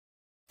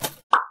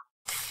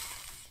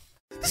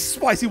This is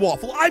Spicy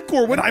Waffle. I'm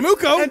Corwin. And I'm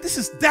Uko. And this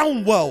is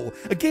Downwell,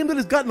 a game that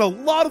has gotten a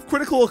lot of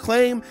critical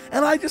acclaim,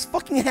 and I just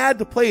fucking had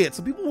to play it.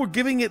 So people were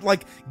giving it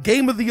like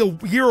Game of the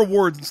Year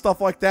awards and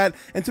stuff like that,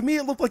 and to me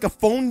it looked like a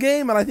phone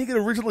game, and I think it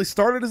originally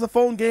started as a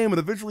phone game and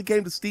eventually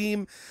came to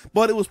Steam,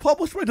 but it was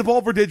published by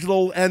Devolver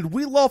Digital, and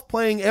we love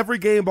playing every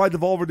game by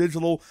Devolver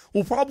Digital.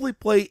 We'll probably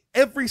play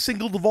every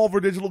single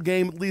Devolver Digital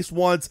game at least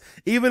once,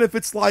 even if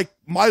it's like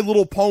My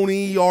Little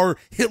Pony or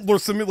Hitler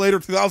Simulator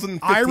 2015.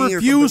 I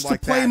refuse to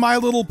like play that. My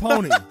Little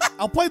Pony.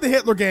 I'll play the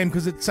Hitler game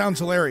because it sounds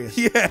hilarious.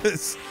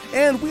 Yes,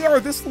 and we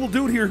are this little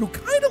dude here who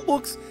kind of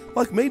looks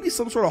like maybe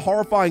some sort of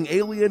horrifying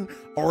alien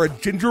or a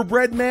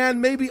gingerbread man,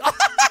 maybe. Look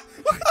at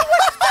the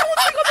way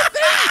on the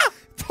thing.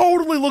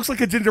 Totally looks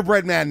like a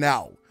gingerbread man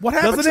now. What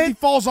happens if he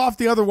falls off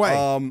the other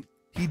way?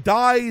 He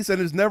dies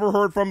and is never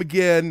heard from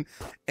again,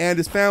 and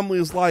his family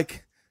is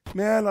like,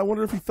 man, I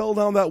wonder if he fell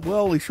down that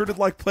well. He sure did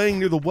like playing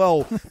near the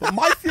well. But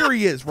my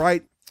theory is,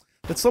 right,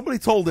 that somebody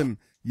told him,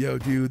 yo,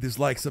 dude, there's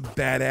like some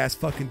badass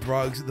fucking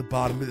drugs at the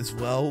bottom of this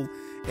well.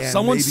 And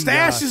Someone's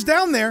stash is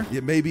down there.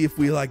 Yeah, maybe if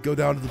we like go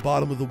down to the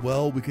bottom of the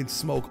well, we can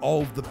smoke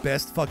all of the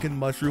best fucking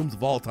mushrooms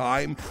of all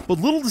time. But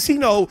little does he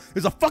know,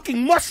 there's a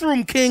fucking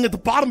mushroom king at the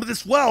bottom of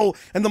this well,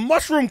 and the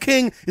mushroom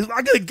king is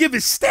not gonna give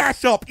his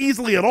stash up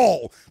easily at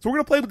all. So we're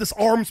gonna play with this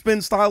arm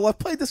spin style. I've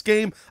played this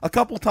game a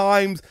couple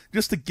times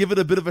just to give it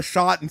a bit of a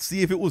shot and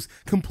see if it was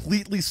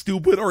completely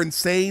stupid or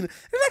insane.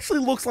 It actually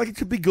looks like it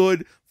should be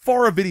good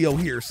for a video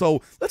here,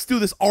 so let's do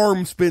this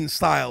arm spin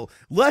style.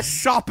 Less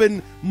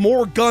shopping,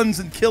 more guns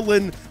and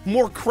killing,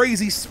 more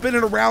crazy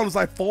spinning around as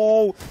I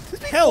fall.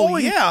 Hell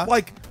yeah!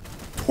 Like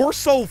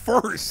torso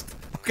first.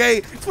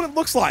 Okay, that's what it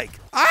looks like.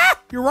 Ah,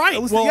 you're right.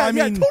 Well, yeah, I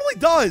mean, it totally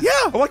does.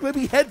 Yeah, or like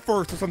maybe head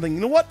first or something.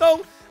 You know what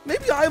though?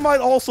 Maybe I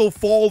might also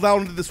fall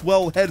down into this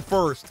well head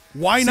first.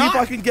 Why not? See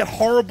if I can get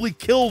horribly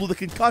killed with a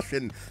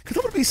concussion. Because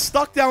I'm going to be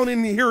stuck down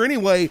in here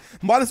anyway.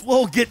 Might as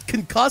well get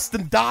concussed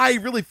and die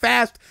really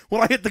fast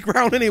when I hit the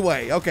ground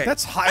anyway. Okay.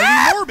 That's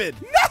highly morbid.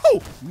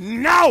 No!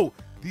 No!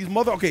 These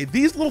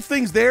little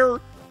things there,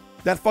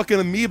 that fucking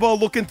amoeba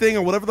looking thing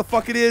or whatever the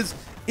fuck it is,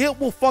 it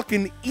will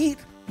fucking eat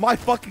my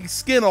fucking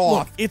skin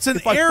off. Look, it's an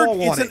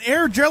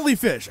air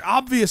jellyfish,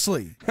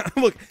 obviously.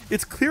 Look,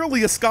 it's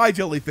clearly a sky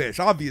jellyfish,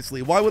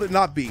 obviously. Why would it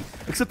not be?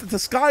 Except it's a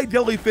sky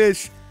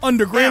jellyfish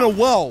underground in a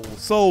well.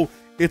 So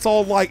it's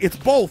all like, it's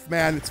both,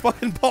 man. It's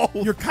fucking both.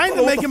 You're kind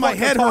of making my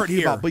head hurt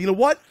here. But you know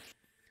what?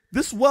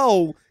 This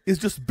well is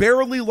just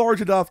barely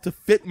large enough to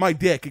fit my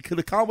dick. It could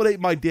accommodate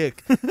my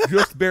dick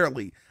just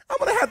barely. I'm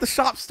going to have the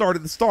shop start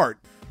at the start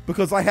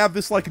because I have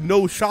this like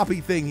no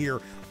shoppy thing here.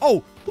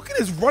 Oh, look at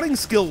his running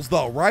skills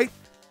though, right?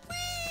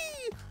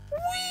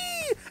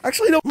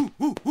 Actually, no. I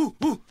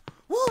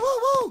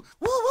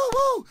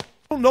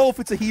don't know if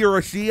it's a he or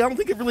a she. I don't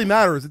think it really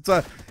matters. It's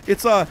a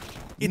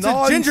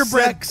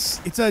gingerbread.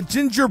 It's a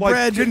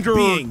gingerbread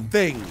being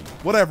thing.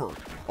 Whatever.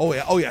 Oh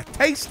yeah.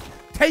 Taste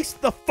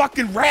the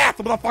fucking wrath,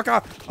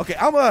 motherfucker. Okay,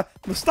 I'm gonna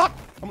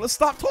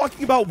stop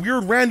talking about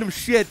weird random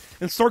shit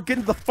and start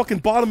getting to the fucking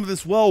bottom of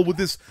this well with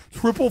this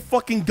triple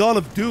fucking gun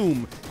of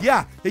doom.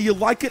 Yeah, you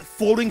like it,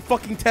 floating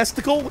fucking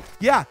testicle?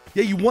 Yeah,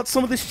 you want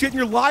some of this shit in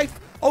your life?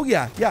 Oh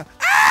yeah.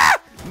 Ah!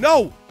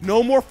 No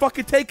more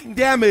fucking taking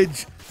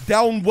damage,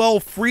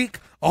 Downwell freak.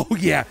 Oh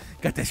yeah,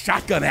 got the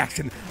shotgun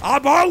action. A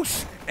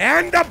Bosch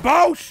and a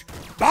Bosch.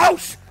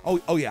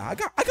 Oh yeah, I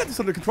got this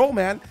under control,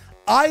 man.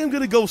 I am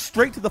gonna go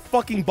straight to the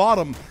fucking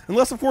bottom,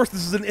 unless of course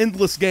this is an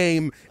endless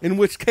game, in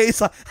which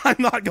case I'm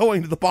not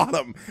going to the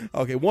bottom.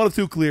 Okay, 1 of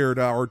 2 cleared,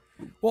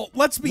 well,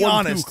 let's be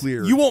honest.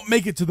 You won't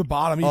make it to the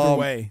bottom either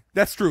way.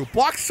 That's true.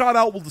 Block shot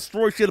out will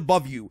destroy shit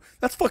above you.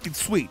 That's fucking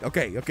sweet.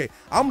 Okay.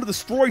 I'm gonna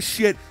destroy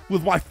shit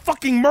with my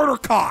fucking murder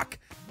cock.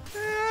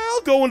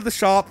 I'll go into the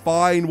shop,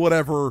 fine,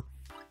 whatever.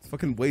 It's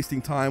fucking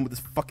wasting time with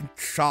this fucking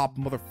shop,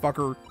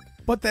 motherfucker.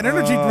 But that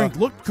energy drink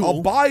looked cool.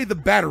 I'll buy the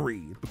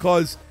battery,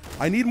 because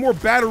I need more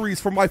batteries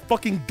for my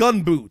fucking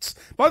Gunboots.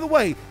 By the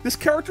way, this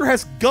character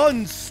has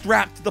guns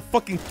strapped to the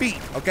fucking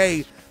feet,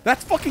 okay?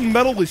 That's fucking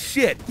metal as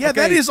shit. Yeah,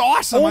 okay? that is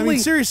awesome. I mean,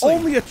 seriously.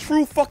 Only a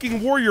true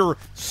fucking warrior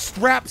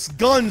straps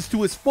guns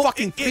to his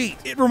fucking feet.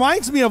 It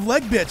reminds me of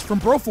Leg Bitch from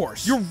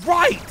Broforce. You're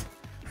right.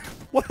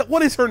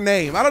 What is her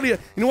name? I don't even,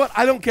 you know what?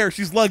 I don't care.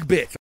 She's Leg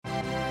Bitch.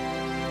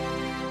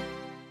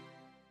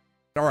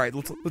 All right,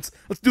 let's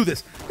do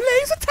this.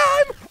 Laser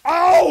time!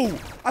 Oh!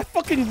 I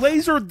fucking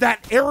lasered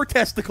that air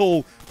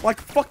testicle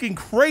like fucking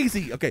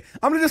crazy. Okay,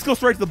 I'm gonna just go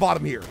straight to the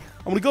bottom here.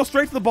 I'm gonna go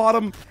straight to the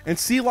bottom and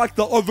see like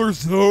the other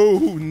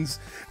zones.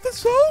 The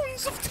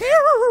zones of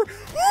terror!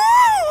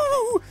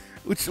 Woo!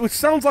 Which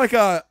sounds like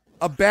a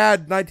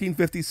bad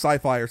 1950s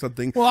sci-fi or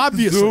something. Well,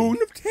 obviously.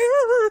 Zone of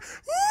terror!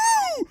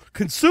 Woo!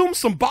 Consume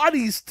some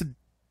bodies to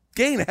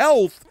gain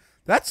health.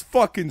 That's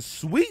fucking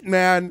sweet,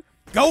 man.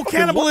 Go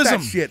cannibalism!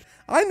 That shit.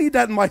 I need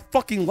that in my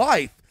fucking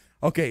life.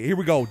 Okay, here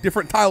we go.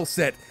 Different tile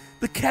set.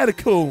 The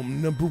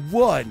catacomb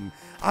 #1.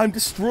 I'm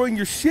destroying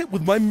your shit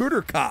with my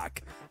murder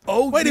cock.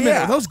 Oh, wait a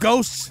minute. Are those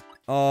ghosts?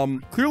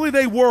 Clearly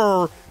they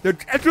were. They're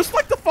just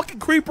like the fucking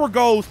creeper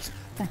ghosts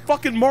from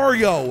fucking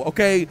Mario,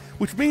 okay?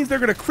 Which means they're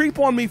gonna creep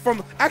on me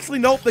from... Actually,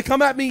 nope, they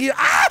come at me...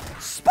 Ah!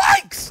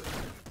 Spikes!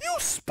 You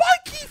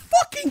spiky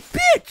fucking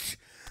bitch!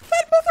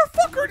 That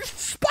motherfucker just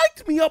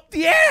spiked me up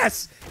the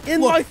ass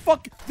in my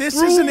fucking...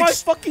 Through my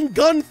fucking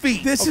gun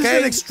feet, This is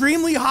an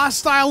extremely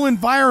hostile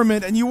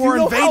environment, and you are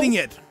invading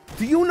it.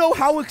 Do you know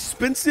how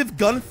expensive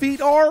gun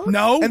feet are?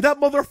 No. And that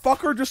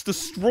motherfucker just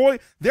destroyed...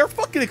 They're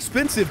fucking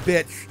expensive,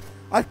 bitch.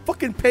 I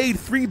fucking paid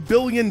 $3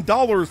 billion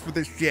for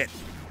this shit.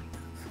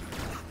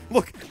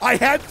 Look, I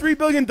had $3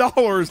 billion,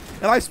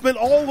 and I spent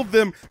all of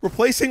them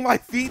replacing my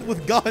feet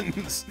with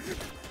guns.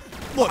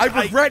 Look, I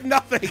regret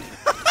nothing.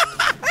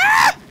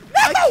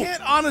 I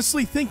can't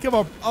honestly think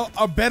of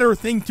a better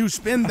thing to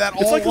spend that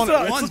all on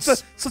at once.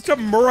 It's such a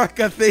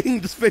America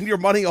thing to spend your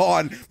money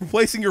on,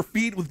 replacing your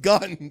feet with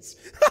guns.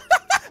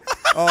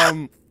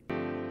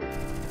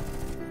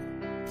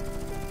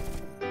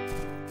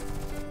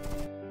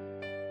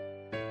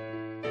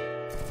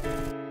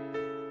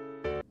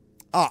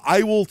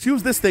 I will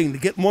choose this thing to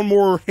get one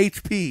more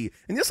HP.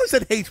 And yes, I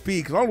said HP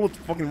because I don't know what's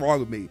fucking wrong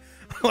with me.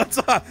 Let's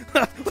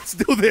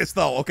do this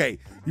though. Okay,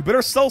 you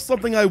better sell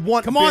something I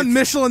want. Come on,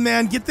 Michelin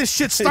Man, get this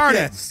shit started.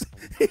 Yes.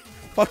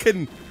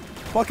 fucking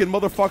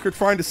motherfucker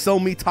trying to sell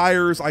me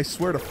tires. I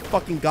swear to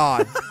fucking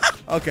God.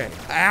 Okay.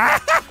 I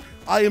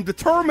am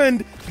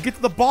determined to get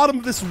to the bottom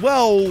of this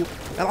well,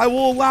 and I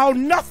will allow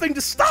nothing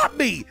to stop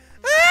me.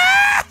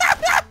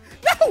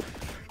 No!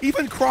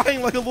 Even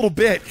crying like a little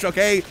bitch,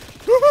 okay?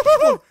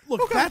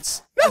 Look,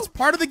 that's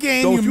part of the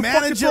game. Don't you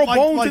manage it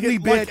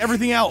like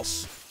everything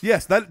else.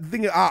 Yes, that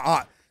thing.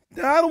 I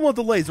don't want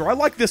the laser. I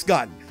like this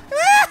gun.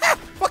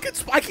 Fucking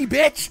spiky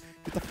bitch!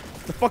 Get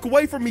the fuck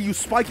away from me, you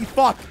spiky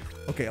fuck.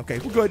 Okay,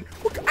 we're good.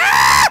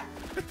 That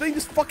thing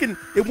just fucking.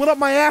 It went up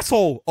my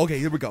asshole. Okay,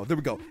 here we go. There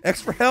we go.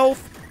 Extra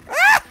health.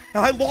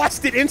 And I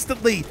lost it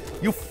instantly.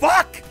 You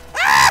fuck.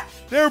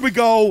 There we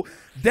go.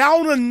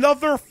 Down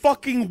another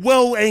fucking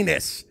well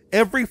anus.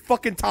 Every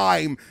fucking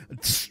time.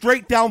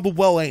 Straight down the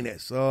well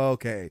anus.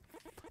 Okay.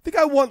 I think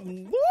I want...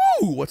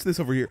 Ooh, what's this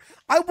over here?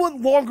 I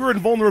want longer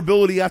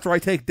invulnerability after I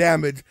take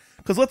damage.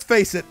 Because let's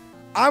face it,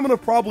 I'm going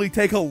to probably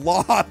take a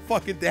lot of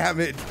fucking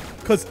damage.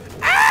 Because...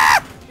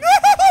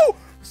 No!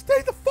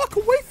 Stay the fuck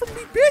away from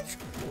me, bitch!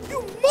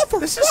 You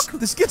motherfucker!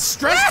 This gets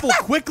stressful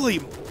quickly.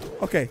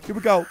 Okay, here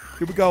we go.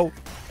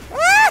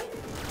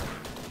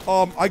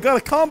 I got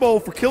a combo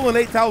for killing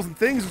 8,000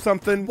 things or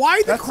something.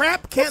 Why the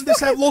crap can't this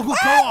have local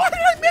co-op? Why did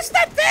I miss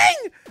that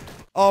thing?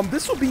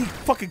 This would be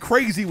fucking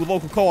crazy with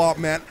local co-op,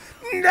 man.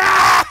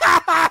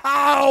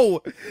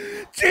 No!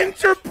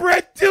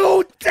 Gingerbread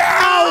dude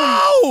down!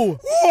 No!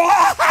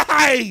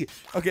 Why?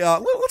 Okay,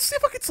 let's see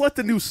if I can select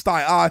a new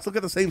style. It's looking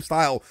at the same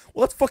style.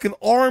 Well, let's fucking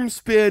arm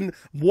spin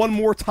one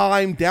more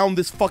time down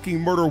this fucking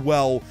murder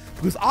well.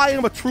 Because I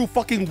am a true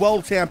fucking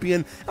well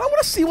champion. And I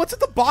want to see what's at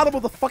the bottom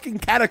of the fucking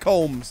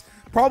catacombs.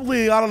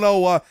 Probably, I don't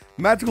know,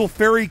 magical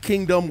fairy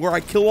kingdom where I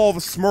kill all the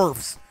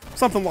Smurfs.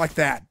 Something like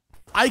that.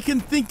 I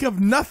can think of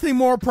nothing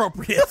more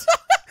appropriate.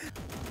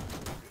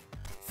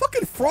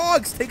 Fucking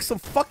frogs take some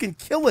fucking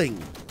killing,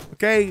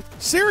 okay?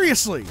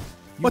 Seriously.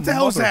 What the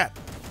hell is that?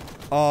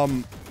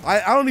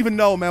 I don't even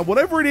know, man.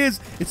 Whatever it is,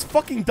 it's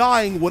fucking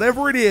dying,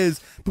 whatever it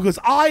is, because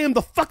I am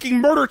the fucking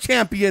murder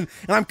champion,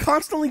 and I'm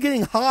constantly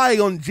getting high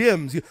on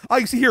gyms.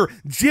 You see here,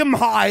 gym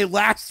high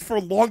lasts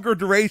for longer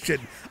duration.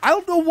 I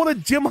don't know what a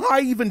gym high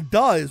even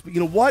does, but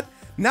you know what?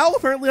 Now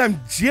apparently I'm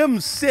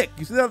gym sick.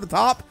 You see that at the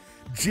top?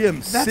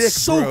 Gym sick, That's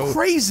so bro.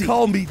 crazy.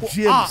 Call me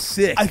gym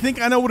sick. I think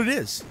I know what it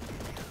is.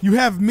 You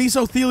have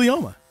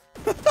mesothelioma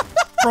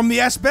from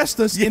the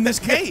asbestos in this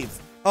cave.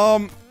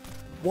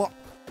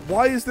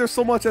 Why is there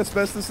so much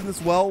asbestos in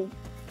this well?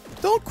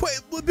 Don't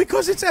quit,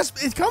 because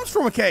it comes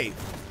from a cave.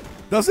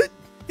 Does it?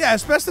 Yeah,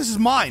 asbestos is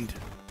mined.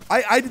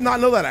 I did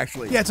not know that,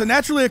 actually. Yeah, it's a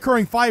naturally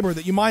occurring fiber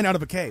that you mine out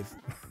of a cave.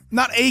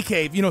 Not a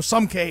cave, you know,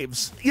 some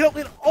caves. You know,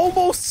 it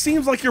almost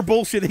seems like you're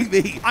bullshitting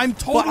me. I'm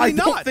totally but I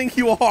not. don't think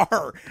you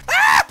are.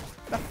 Ah!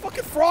 That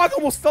fucking frog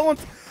almost fell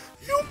into...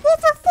 You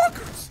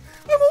motherfuckers!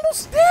 I'm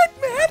almost dead,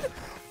 man!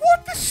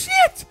 What the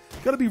shit?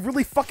 Gotta be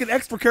really fucking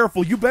extra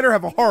careful. You better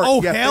have a heart. Oh,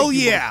 hell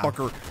yeah.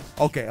 Motherfucker.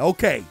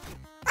 Okay.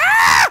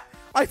 Ah!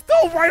 I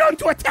fell right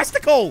onto a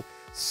testicle!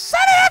 Son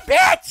of a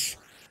bitch!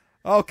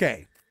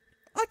 Okay.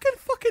 I can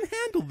fucking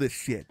handle this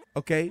shit,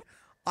 okay?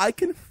 I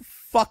can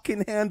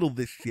fucking handle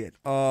this shit.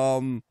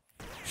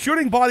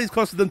 Shooting bodies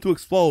causes them to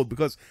explode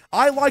because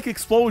I like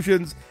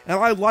explosions and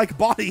I like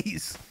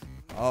bodies.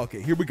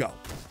 Okay, here we go.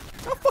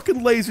 I'll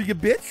fucking laser you,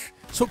 bitch.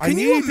 So can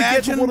you imagine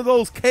to get to one of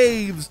those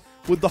caves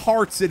with the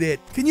hearts in it?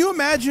 Can you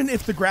imagine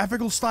if the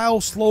graphical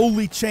style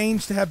slowly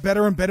changed to have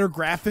better and better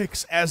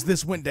graphics as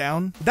this went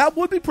down? That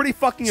would be pretty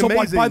fucking amazing. So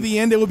like by the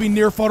end, it would be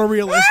near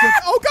photorealistic.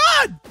 Ah! Oh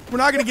God, we're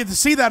not gonna get to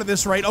see that at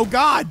this rate. Oh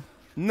God.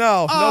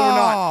 No, we're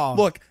not.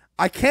 Look,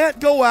 I can't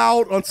go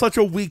out on such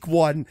a weak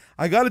one.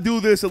 I got to do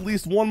this at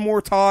least one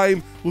more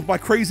time with my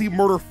crazy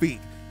murder feat.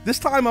 This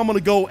time I'm gonna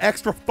go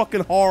extra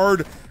fucking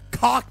hard,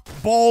 cock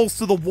balls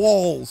to the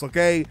walls.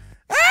 Okay.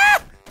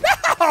 Ah!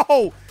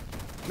 No!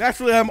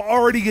 Naturally, I'm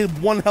already at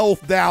 1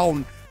 health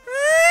down.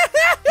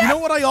 You know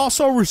what I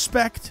also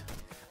respect?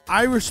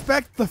 I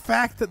respect the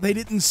fact that they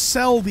didn't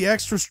sell the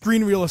extra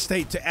screen real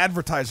estate to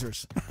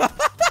advertisers.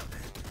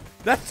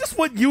 That's just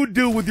what you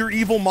do with your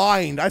evil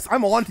mind.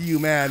 I'm on to you,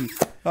 man.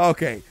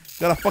 Okay.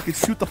 Gotta fucking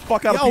shoot the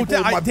fuck out of people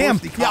with my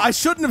bursty cock. Yeah, I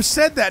shouldn't have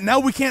said that. Now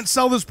we can't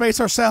sell this base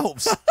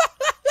ourselves.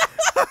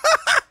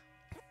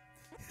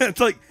 It's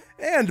like,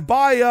 and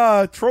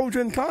buy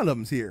Trojan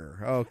condoms here.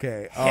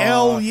 Okay.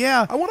 Hell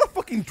yeah. I want a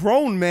fucking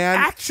drone, man.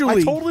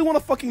 Actually. I totally want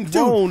a fucking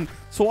drone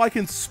so I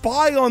can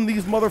spy on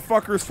these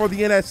motherfuckers for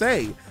the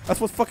NSA. That's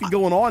what's fucking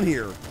going on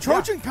here.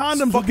 Trojan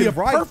condoms would be a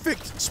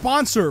perfect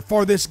sponsor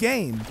for this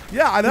game.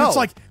 Yeah, I know. It's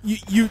like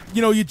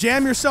you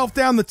jam yourself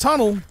down the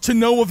tunnel to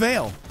no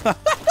avail.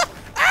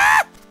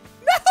 Ah!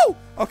 No!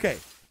 Okay.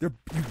 You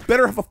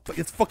better have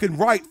it's fucking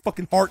right,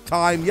 fucking heart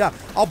time. Yeah.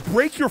 I'll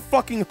break your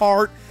fucking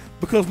heart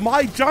because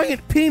my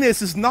giant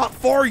penis is not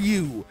for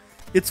you.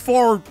 It's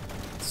for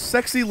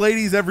sexy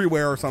ladies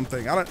everywhere or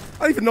something. I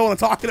don't even know what I'm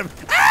talking about.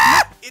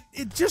 Ah!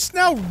 It just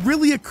now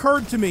really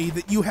occurred to me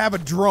that you have a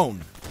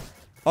drone.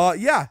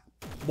 Yeah.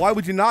 Why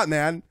would you not,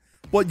 man?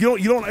 What, you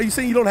don't are you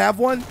saying you don't have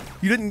one?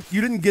 You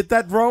didn't get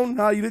that drone?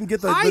 You didn't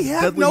get the I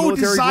have deadly no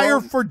military desire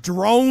drone? for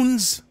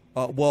drones.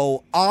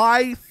 Well,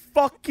 I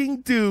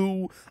fucking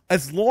do,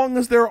 as long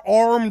as they're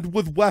armed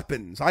with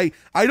weapons. I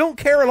don't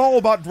care at all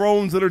about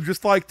drones that are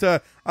just like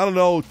to, I don't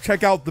know,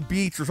 check out the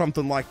beach or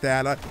something like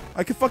that.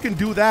 I could fucking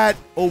do that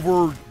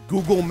over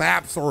Google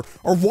Maps or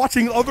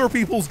watching other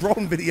people's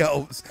drone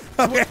videos.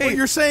 Okay? What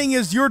you're saying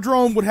is your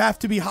drone would have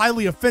to be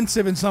highly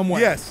offensive in some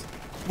way. Yes.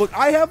 Look,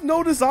 I have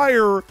no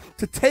desire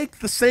to take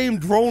the same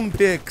drone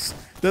pics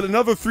that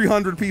another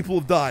 300 people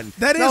have done.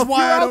 That is now,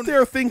 why if you're I out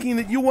there thinking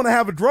that you want to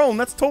have a drone,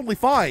 that's totally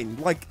fine.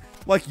 Like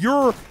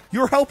you're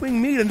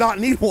helping me to not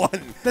need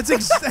one. That's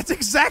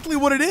exactly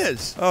what it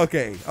is.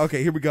 Okay,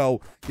 here we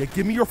go. Yeah,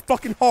 give me your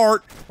fucking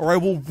heart, or I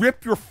will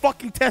rip your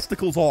fucking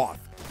testicles off.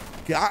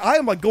 Okay, I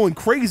am like going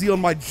crazy on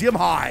my gym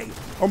high,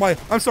 or my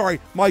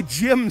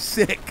gym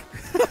sick.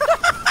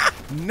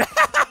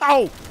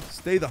 Now,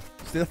 stay the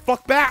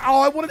fuck back. Oh,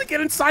 I wanted to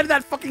get inside of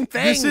that fucking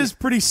thing. This is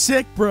pretty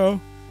sick,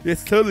 bro.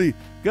 It's totally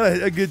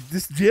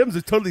this gyms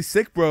are totally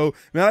sick, bro.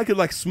 Man, I could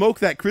like smoke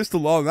that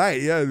crystal all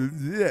night. Yeah.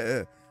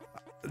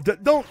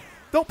 Don't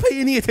pay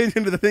any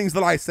attention to the things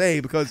that I say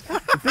because the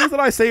things that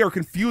I say are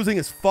confusing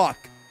as fuck.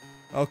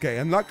 Okay,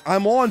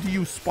 I'm on to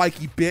you,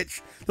 spiky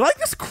bitch. Did I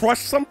just crush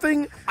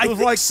something? I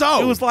think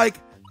so. It was like,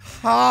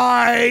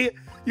 hi,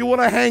 you want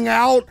to hang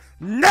out?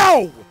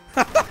 No,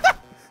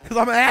 because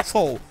I'm an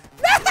asshole.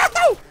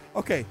 No.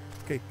 Okay.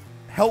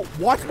 Help!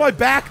 Watch my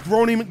back,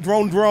 drone.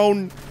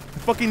 I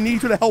fucking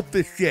need you to help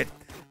this shit.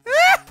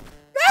 Ah!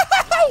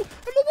 No! I'm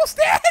almost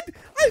dead.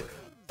 I'm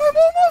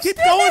almost Keep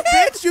dead. going,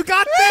 bitch. You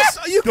got this.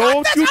 You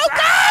got this. Oh,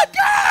 God!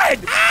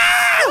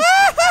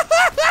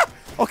 Ah!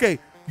 Okay,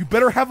 you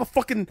better have a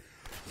fucking...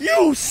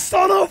 You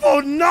son of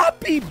a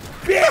nappy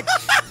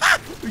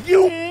bitch!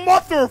 You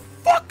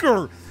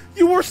motherfucker!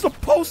 You were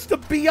supposed to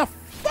be a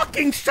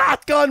fucking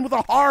shotgun with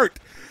a heart!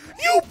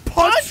 You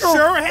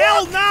puncher!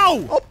 Hell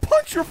no! I'll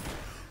punch your...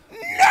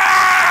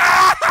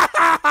 No!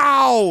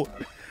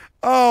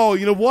 Oh,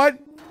 you know what?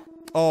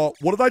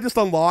 What did I just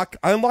unlock?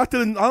 I unlocked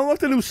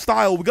a new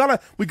style.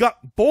 We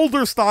got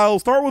boulder style.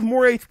 Start with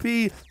more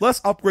HP, less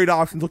upgrade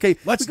options. Okay,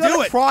 let's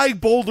do it. Try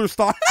boulder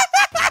style.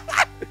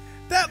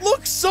 That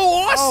looks so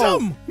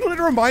awesome. You know what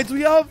it reminds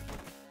me of?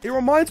 It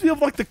reminds me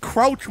of like the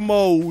crouch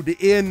mode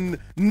in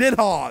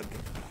Nidhogg.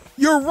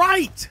 You're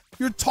right.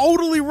 You're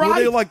totally right. Where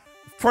they like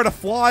try to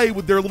fly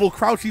with their little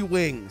crouchy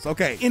wings.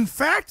 Okay. In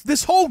fact,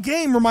 this whole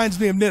game reminds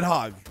me of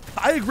Nidhogg.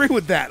 I agree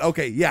with that.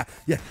 Okay, yeah.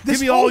 Give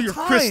me all your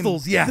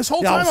crystals. Yeah. This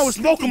whole time I was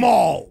smoke them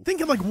all.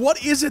 Thinking like,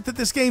 what is it that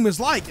this game is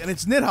like? And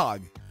it's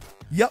Nidhogg.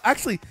 Yeah,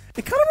 actually,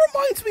 it kind of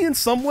reminds me in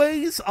some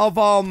ways of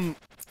it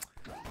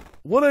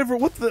kind of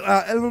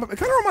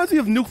reminds me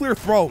of Nuclear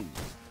Throne.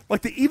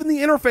 Like even the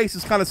interface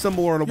is kind of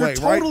similar in a way, right?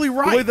 You're totally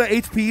right. The way the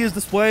HP is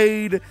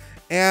displayed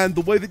and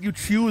the way that you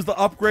choose the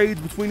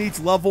upgrades between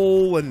each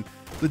level and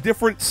the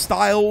different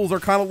styles are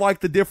kind of like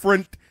the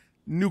different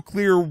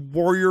nuclear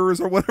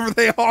warriors or whatever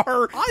they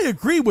are. I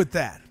agree with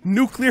that.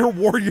 Nuclear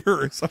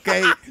warriors,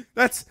 okay?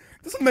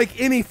 Doesn't make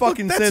any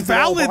fucking sense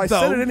valid, at all, but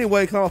I said it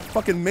anyway because I'm a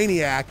fucking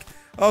maniac.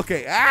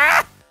 Okay,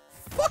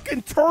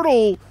 fucking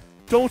turtle,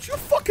 don't you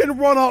fucking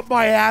run up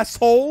my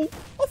asshole.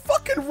 I'll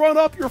fucking run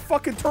up your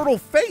fucking turtle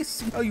face.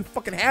 See how you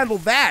fucking handle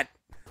that.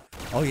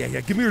 Oh yeah,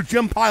 give me your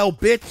gym pile,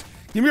 bitch.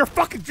 Give me your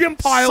fucking gym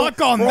pile.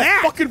 Suck on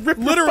that. I'll fucking rip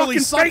your fucking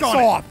face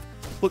off.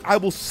 Look, I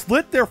will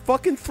slit their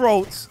fucking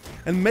throats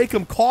and make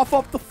them cough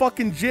up the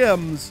fucking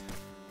gems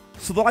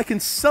so that I can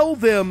sell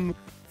them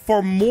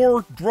for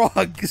more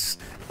drugs.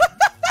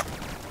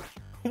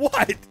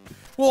 What?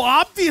 Well,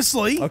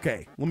 obviously.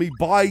 Okay, let me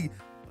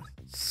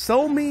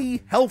sell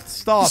me health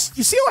stuff.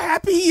 You see how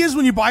happy he is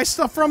when you buy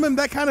stuff from him?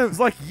 That kind of... It's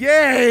like,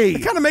 yay!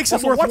 It kind of makes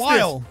it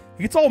worthwhile.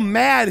 He gets all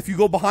mad if you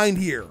go behind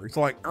here. It's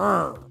like,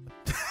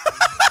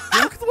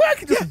 Look at the way I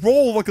can just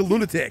roll like a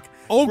lunatic.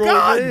 Oh,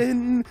 God.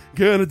 Rolling.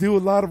 Gonna do a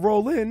lot of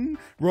rolling.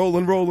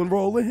 Rolling, rolling,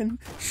 rolling.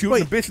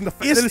 Shooting the bitch in the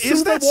face. And as soon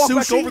as I walk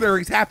back over there,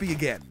 he's happy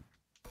again.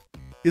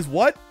 Is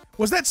what?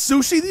 Was that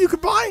sushi that you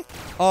could buy?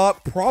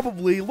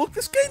 Probably. Look,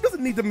 this game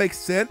doesn't need to make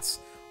sense.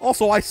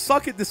 Also, I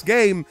suck at this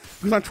game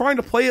because I'm trying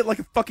to play it like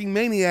a fucking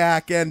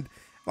maniac, and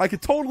I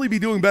could totally be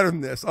doing better than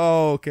this.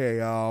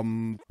 Okay, I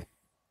want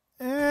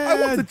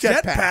the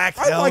jetpack.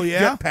 I like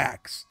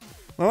jetpacks.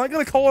 I'm not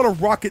gonna call it a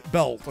rocket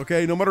belt,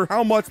 okay? No matter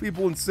how much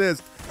people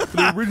insist.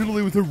 But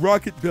originally with a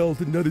rocket belt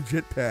and not a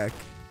jetpack.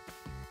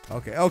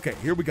 Okay,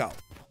 here we go.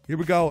 Here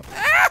we go.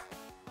 Ah!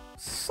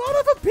 Son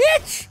of a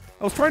bitch!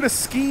 I was trying to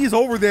skis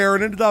over there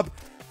and ended up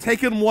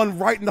taking one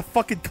right in the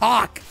fucking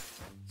cock.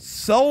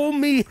 Sell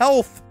me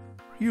health,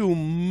 you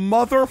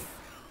mother...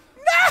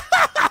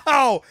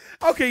 No!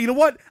 Okay, you know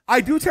what?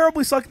 I do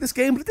terribly suck at this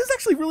game, but it is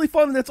actually really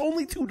fun, and it's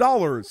only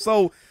 $2.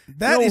 So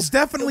that is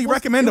definitely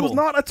recommendable. It was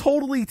not a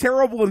totally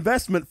terrible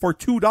investment for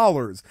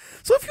 $2.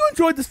 So if you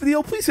enjoyed this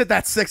video, please hit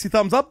that sexy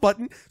thumbs up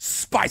button.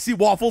 Spicy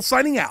Waffles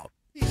signing out.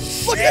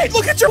 Look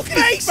at your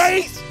face!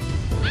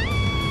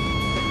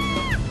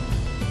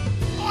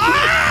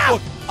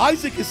 Look,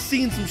 Isaac has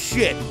seen some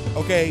shit,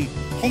 okay?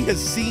 He has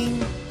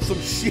seen some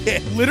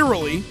shit.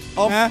 Literally.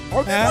 Are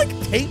they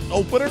like taped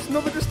openers? No,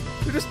 they're just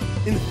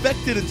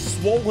infected and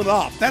swollen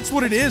up. That's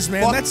what it is,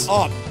 man. Fucked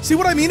up. See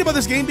what I mean about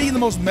this game being the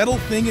most metal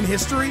thing in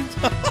history?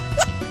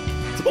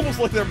 It's almost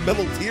like they're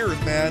metal tears,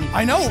 man.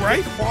 I know,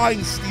 right?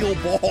 Crying steel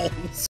balls.